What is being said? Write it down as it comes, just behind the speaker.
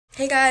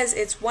Hey guys,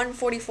 it's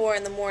 1:44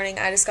 in the morning.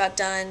 I just got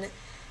done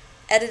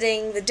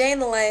editing the day in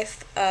the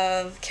life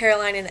of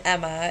Caroline and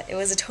Emma. It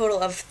was a total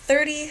of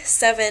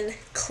 37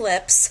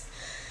 clips,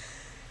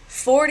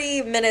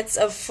 40 minutes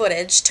of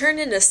footage,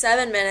 turned into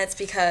 7 minutes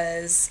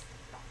because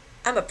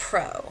I'm a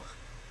pro.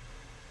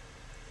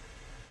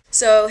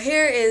 So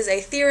here is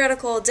a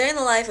theoretical day in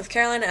the life of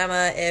Caroline and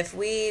Emma if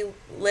we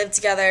lived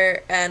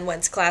together and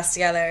went to class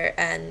together,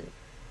 and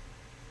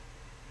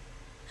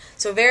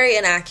so very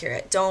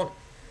inaccurate. Don't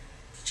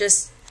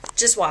just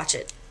watch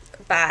it.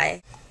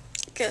 Bye.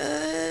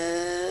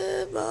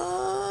 Good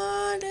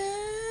morning.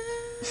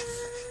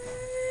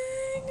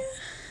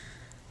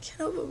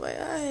 Can't open my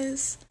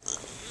eyes.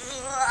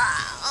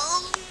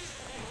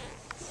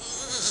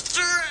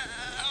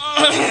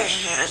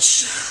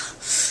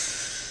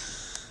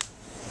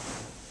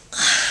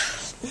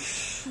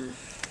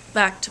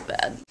 Back to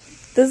bed.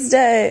 This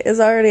day is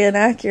already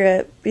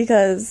inaccurate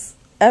because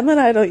Emma and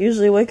I don't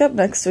usually wake up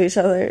next to each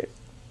other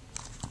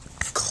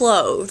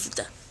clothed.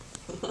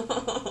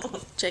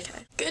 JK.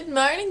 Good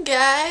morning,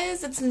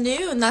 guys. It's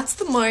noon. That's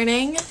the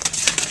morning.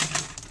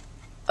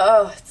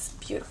 Oh, it's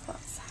beautiful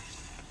outside.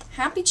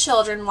 Happy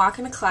children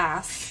walking to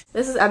class.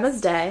 This is Emma's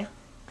day.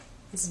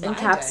 It's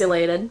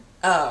encapsulated. Day.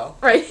 Oh.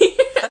 Right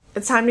here.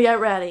 It's time to get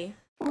ready.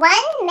 1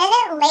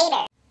 minute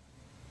later.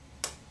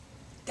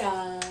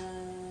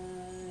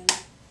 Done.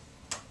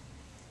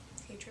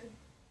 Hatred.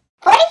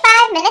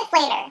 45 minutes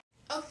later.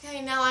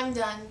 Okay, now I'm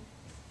done.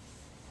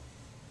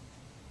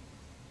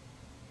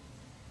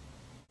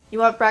 You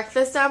want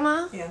breakfast,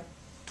 Emma? Yeah.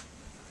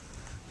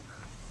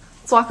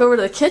 Let's walk over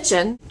to the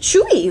kitchen.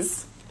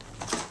 Chewies!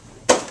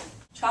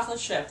 Chocolate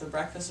chip, the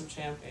breakfast of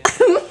champions.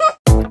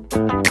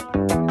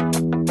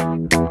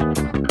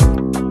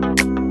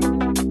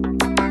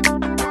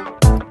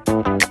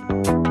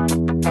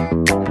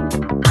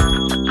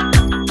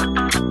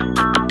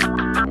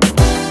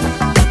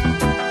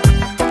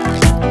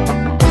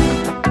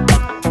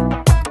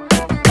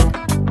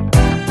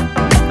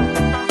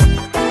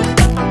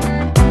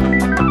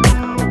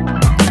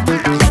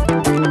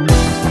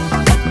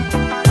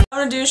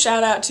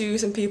 Shout out to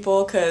some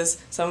people because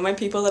some of my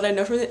people that I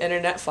know from the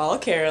internet follow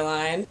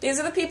Caroline. These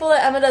are the people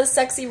that Emma does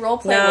sexy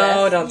roleplay with.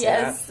 No, don't do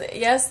that.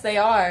 Yes, they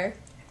are.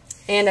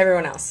 And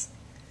everyone else.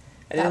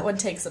 That one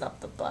takes it up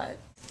the butt.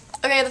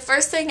 Okay, the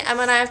first thing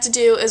Emma and I have to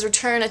do is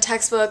return a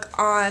textbook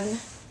on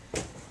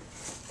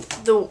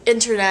the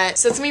internet.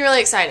 So it's going to be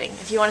really exciting.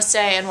 If you want to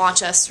stay and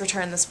watch us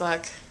return this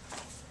book,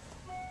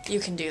 you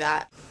can do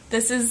that.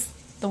 This is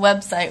the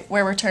website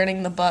where we're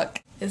returning the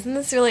book. Isn't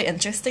this really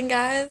interesting,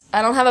 guys?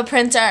 I don't have a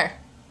printer.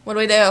 What do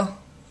we do?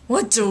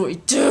 What do we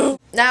do?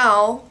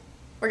 Now,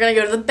 we're gonna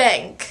go to the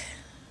bank.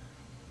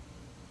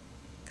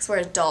 Because we're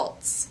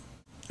adults.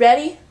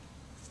 Ready?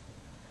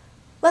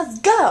 Let's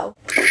go!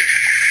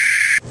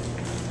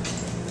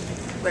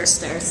 There's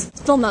stairs.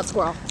 Film that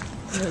squirrel.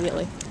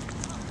 Immediately.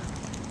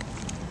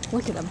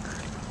 Look at him.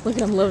 Look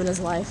at him living his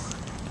life.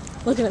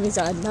 Look at him, he's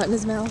got a nut in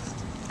his mouth.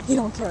 He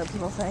don't care what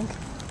people think.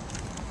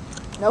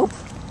 Nope.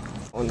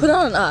 Put it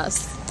on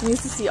us. He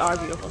needs to see our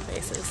beautiful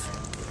faces.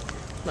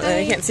 But then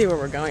I can't see where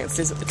we're going. It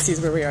sees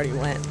where we already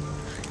went.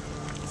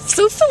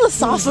 So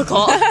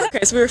philosophical.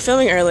 Okay, so we were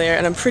filming earlier,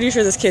 and I'm pretty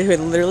sure this kid who had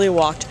literally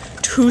walked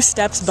 2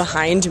 steps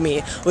behind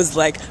me was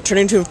like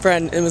turning to a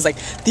friend and was like,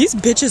 "These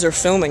bitches are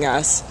filming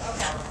us.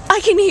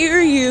 I can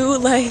hear you."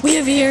 Like, we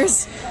have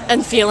ears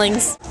and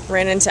feelings.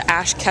 Ran into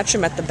Ash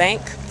Ketchum at the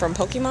bank from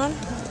Pokemon.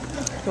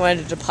 He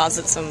wanted to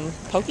deposit some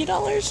Poké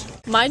dollars.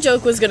 My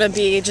joke was gonna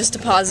be just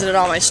deposited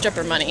all my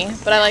stripper money,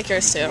 but I like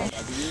yours too.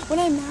 When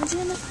I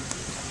imagine.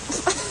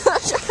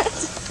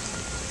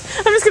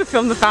 I'm just gonna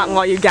film the fountain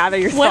while you gather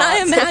your thoughts. When I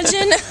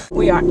imagine.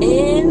 We are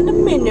in the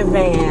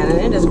minivan, and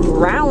it is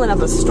growling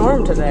up a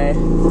storm today.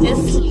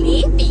 It's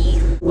sleepy.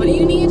 What do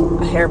you need?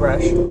 A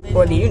hairbrush.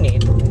 What do you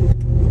need?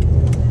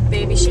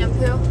 Baby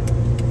shampoo.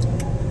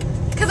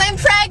 Cause I'm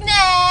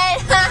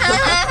pregnant!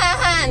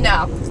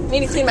 No. I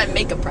need to clean my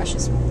makeup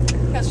brushes.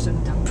 That's so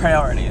dumb.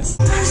 Priorities.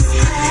 First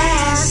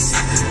class,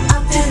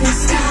 up in the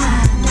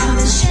sky,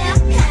 pouring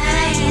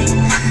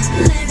champagne,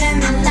 living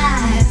the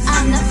life.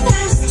 I'm the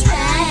first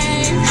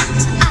train.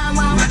 I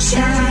wanna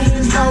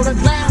change all the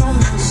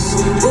glamorous.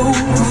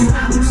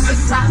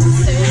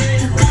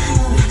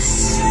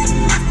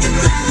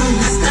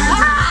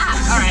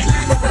 Alright.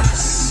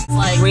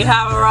 Like, We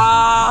have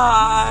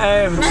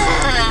arrived.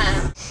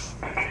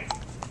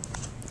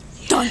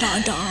 Dun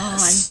dun dun.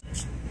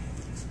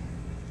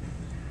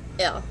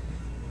 Ew.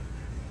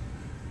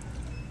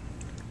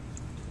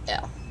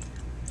 Ew.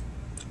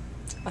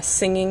 A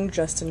singing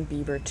Justin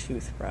Bieber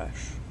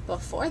toothbrush.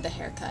 Before the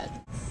haircut.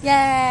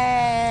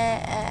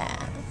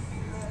 Yeah.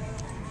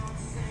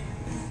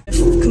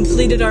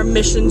 Completed our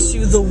mission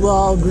to the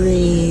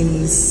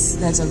Walgreens.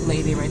 That's a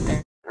lady right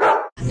there.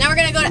 Now we're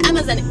gonna go to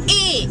Emma's and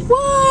eat!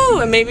 Woo!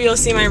 And maybe you'll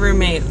see my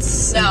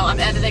roommates. No, I'm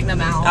editing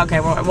them out. Okay,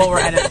 well we're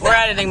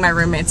editing my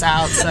roommates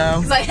out,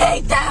 so. Because I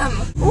hate them!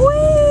 Whee!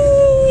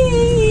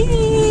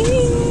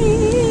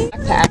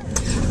 Backpack.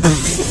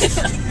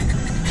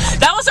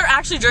 That was her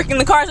actually drinking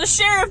the car as a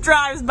sheriff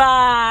drives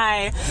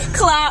by.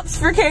 Claps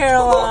for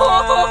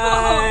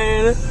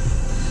Caroline.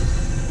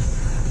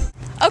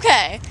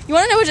 Okay, you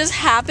wanna know what just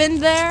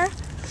happened there?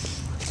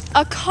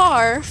 A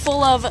car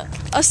full of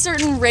a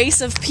certain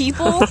race of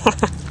people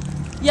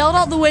yelled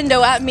out the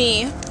window at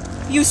me,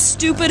 "You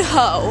stupid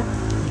hoe."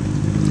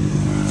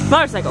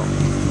 Motorcycle.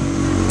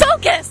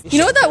 Focus! You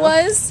know what that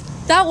was?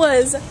 That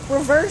was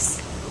reverse.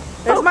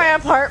 There's my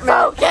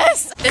apartment.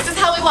 Focus! This is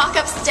how we walk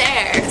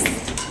upstairs.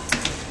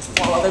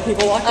 While other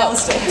people walk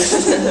downstairs.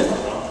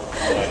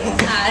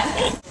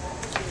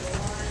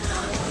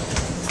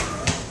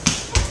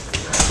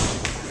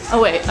 Oh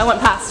wait, I went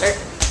past her.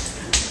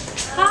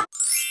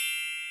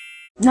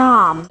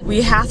 Nom.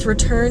 We hath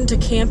returned to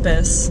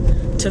campus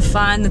to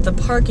find that the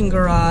parking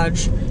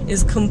garage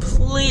is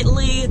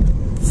completely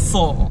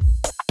full.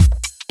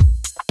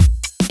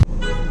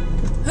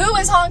 Who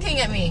is honking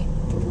at me?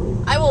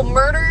 I will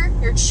murder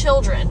your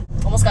children.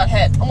 Almost got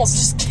hit. Almost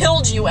just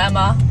killed you,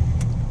 Emma.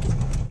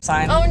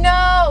 Sign. Oh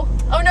no!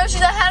 Oh no, she's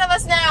ahead of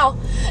us now!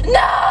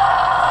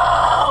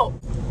 No!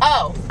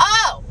 Oh!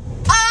 Oh!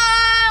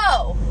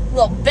 Oh!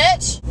 Little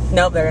bitch!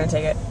 Nope, they're gonna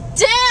take it.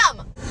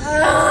 Damn!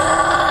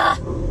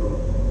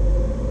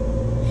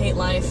 Hate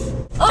life.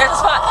 There's a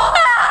spot.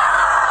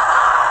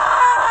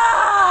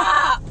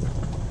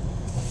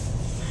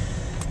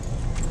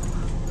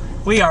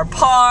 We are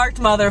parked,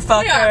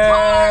 motherfucker. We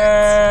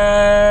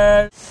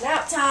are parked.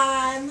 Nap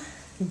time.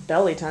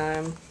 Belly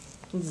time.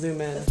 Let's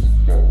zoom in.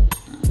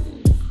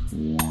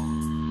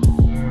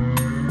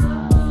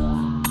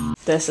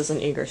 This is an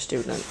eager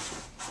student.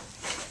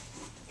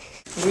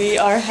 We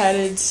are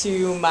headed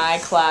to my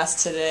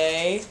class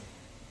today,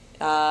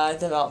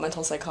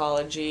 developmental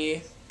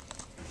psychology.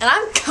 And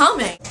I'm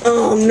coming.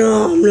 Oh,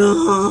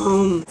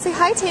 no. Say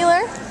hi,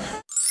 Taylor.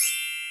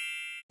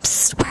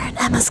 Psst, we're in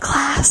Emma's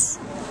class.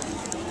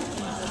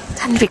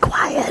 Time to be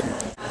quiet.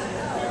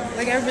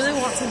 Like, I really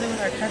want something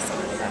with our test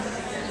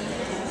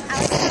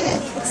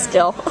on.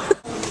 Still.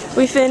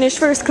 We finished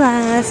first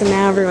class, and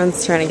now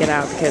everyone's trying to get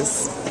out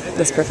because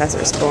this professor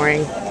is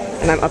boring.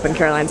 And I'm up in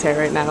Caroline's hair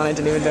right now, and I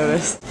didn't even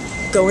notice.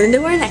 Going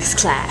into our next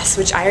class,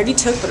 which I already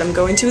took, but I'm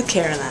going to with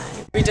Caroline.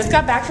 We just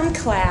got back from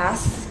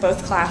class,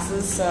 both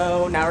classes,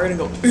 so now we're gonna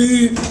go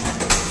eat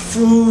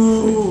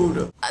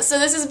food. So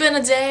this has been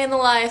a day in the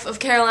life of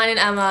Caroline and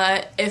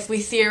Emma if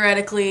we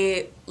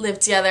theoretically lived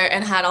together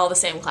and had all the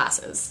same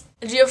classes.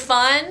 Did you have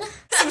fun?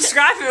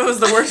 Subscribe if it was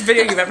the worst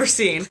video you've ever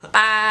seen.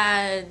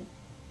 Bad.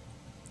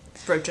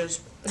 Roaches.